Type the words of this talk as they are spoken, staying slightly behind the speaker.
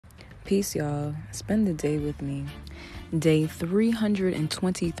Peace, y'all. Spend the day with me. Day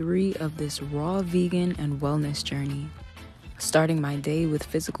 323 of this raw vegan and wellness journey. Starting my day with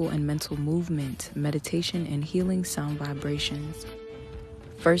physical and mental movement, meditation, and healing sound vibrations.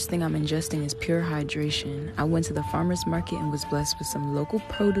 First thing I'm ingesting is pure hydration. I went to the farmer's market and was blessed with some local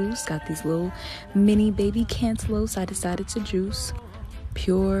produce. Got these little mini baby cantaloupes I decided to juice.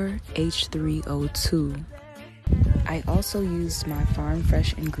 Pure H3O2. I also used my farm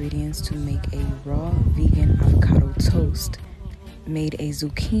fresh ingredients to make a raw vegan avocado toast. Made a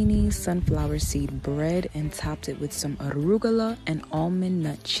zucchini sunflower seed bread and topped it with some arugula and almond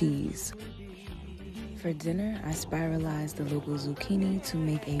nut cheese. For dinner, I spiralized the local zucchini to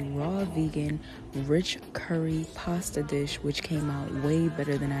make a raw vegan rich curry pasta dish, which came out way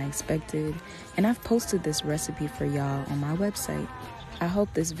better than I expected. And I've posted this recipe for y'all on my website. I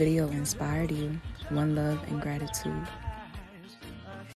hope this video inspired you. One love and gratitude.